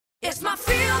It's my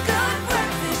feel-good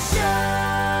breakfast show.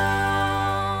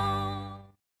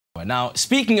 Now,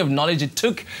 speaking of knowledge, it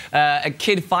took a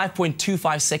kid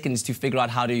 5.25 seconds to figure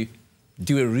out how to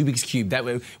do a Rubik's Cube. That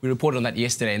we reported on that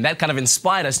yesterday, and that kind of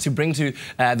inspired us to bring to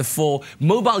the fore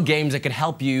mobile games that could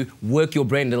help you work your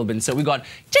brain a little bit. So we got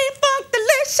G-Funk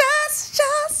Delicious,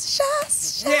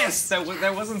 Yes,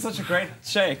 that wasn't such a great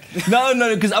shake. No,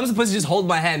 because I'm supposed to just hold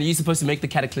my hand, and you're supposed to make the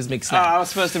cataclysmic slap. I was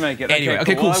supposed to make it. Anyway,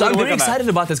 okay, cool. Well, So I'm very excited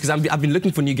about this because I've been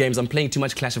looking for new games. I'm playing too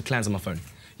much Clash of Clans on my phone.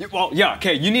 Yeah,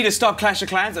 okay, you need to stop Clash of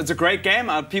Clans. It's a great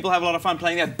game. People have a lot of fun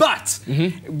playing that. But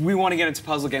we want to get into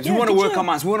puzzle games. We want to work our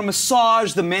minds. We want to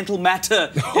massage the mental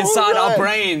matter inside our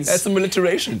brains. That's some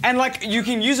alliteration. And like, you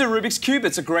can use a Rubik's Cube.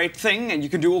 It's a great thing, and you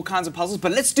can do all kinds of puzzles.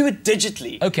 But let's do it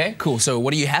digitally. Okay, cool. So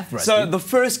what do you have for us? So the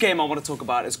first game I want to talk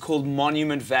about is called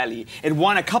Monument Valley. It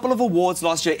won a couple of awards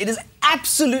last year. It is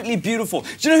absolutely beautiful.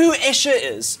 Do you know who Escher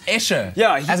is? Escher?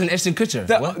 Yeah. As in Ashton Kutcher?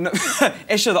 What? No,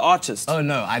 Escher, the artist. Oh,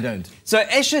 no, I don't. So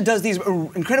Escher does these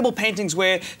incredible paintings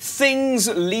where things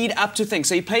lead up to things.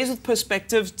 So he plays with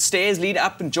perspective, stairs lead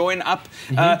up and join up.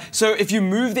 So if you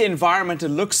move the environment, it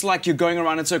looks like you're going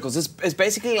around in circles. It's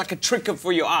basically like a trick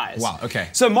for your eyes. Wow, okay.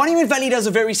 So Monument Valley does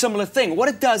a very similar thing. What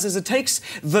it does is it takes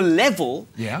the level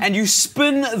and you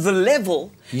spin the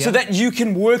level so that you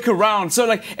can work around. So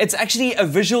like, it's actually a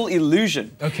visual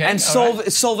illusion. Okay. And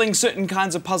solving certain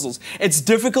kinds of puzzles. It's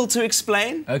difficult to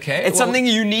explain. Okay. It's something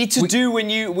you need to do when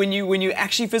you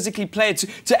actually physically play it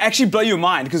to actually blow your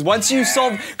mind. Because once you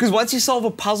solve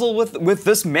a puzzle with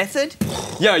this method,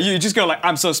 yeah, you just go like,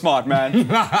 I'm so smart, man.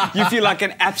 You feel like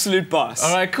an absolute boss.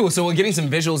 All right, cool. So we're getting some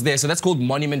visuals there. So that's called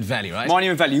Monument Valley, right?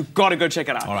 Monument Valley. You've got to go check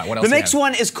it out. All right, what else? The next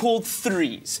one is called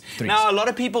Threes. Now, a lot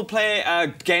of people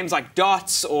play games like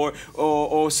Dots or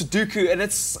Sudoku, and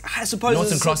it's, I suppose,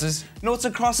 Noughts and crosses. Noughts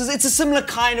and crosses. It's a similar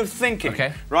kind of thinking.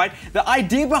 Okay. Right? The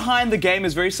idea behind the game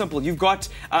is very simple. You've got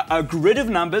a grid of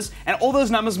numbers, and all those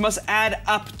numbers must add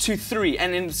up to 3,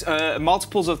 and in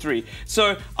multiples of 3.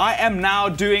 So I am now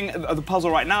doing the puzzle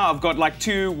right now. I've got like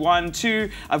 2, 1, 2.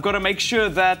 I've got to make sure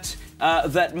that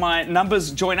that my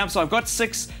numbers join up. So I've got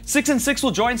 6. 6 and 6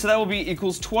 will join, so that will be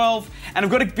equals 12. And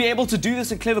I've got to be able to do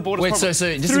this and clear the board. Wait, so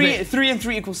just 3 and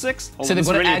 3 equals 6. So they've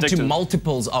got to add to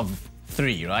multiples of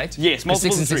 3, right? Yes,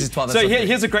 multiples of 3. 6 and 6 is 12. So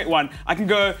here's a great one. I can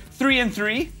go 3 and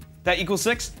 3. That equals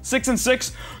 6. 6 and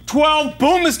 6. 12.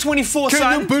 Boom! Is 24. Can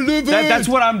son. you believe it? That's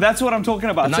what I'm talking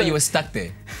about. But now you were stuck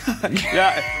there.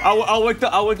 Yeah, I'll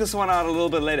work this one out a little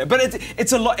bit later. But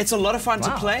it's a lot of fun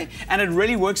to play, and it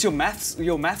really works your math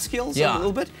skills a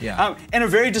little bit. Yeah. In a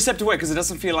very deceptive way, because it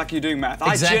doesn't feel like you're doing math.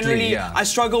 Exactly, I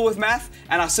struggle with math,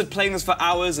 and I sit playing this for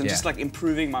hours and just like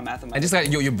improving my mathematics. And just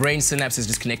like your brain synapse is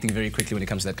just connecting very quickly when it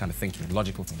comes to that kind of thinking,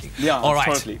 logical thinking. Yeah, all right.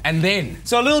 Totally. And then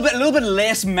so a little bit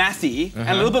less mathy and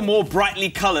a little bit more brightly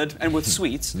colored and with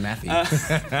sweets. Mathy.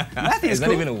 Mathy is that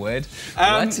cool. even a word?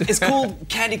 It's called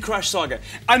Candy Crush Saga.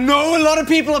 I know a lot of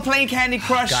people are playing Candy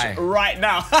Crush right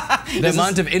now. The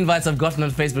amount of invites I've gotten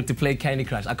on Facebook to play Candy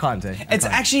Crush, I can't.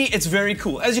 It's very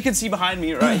cool. As you can see behind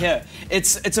me right here,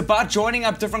 it's about joining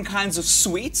up different kinds of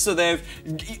sweets. So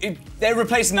they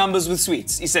replace numbers with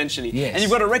sweets essentially, and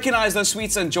you've got to recognize those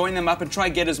sweets and join them up and try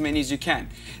get as many as you can.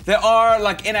 There are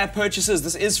like in-app purchases.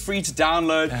 This is free to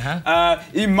download.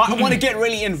 You might want to get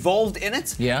really involved in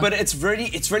it, but it's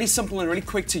really simple and really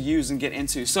quick to use and get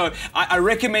into. So I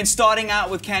recommend starting out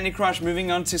with Candy Crush, moving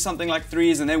on to something like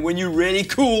Threes, and then when you're really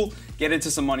cool, get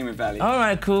into some Monument Valley. All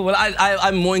right, cool. Well,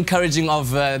 I'm more encouraging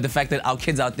of the fact that our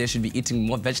kids out there should be eating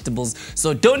more vegetables.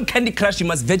 So don't Candy Crush, you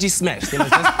must veggie smash. They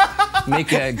must just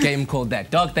make a game called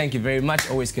that. Dog, thank you very much.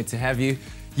 Always good to have you.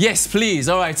 Yes, please.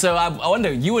 All right, so I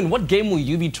wonder, Ewan, what game will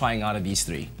you be trying out of these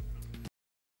 3?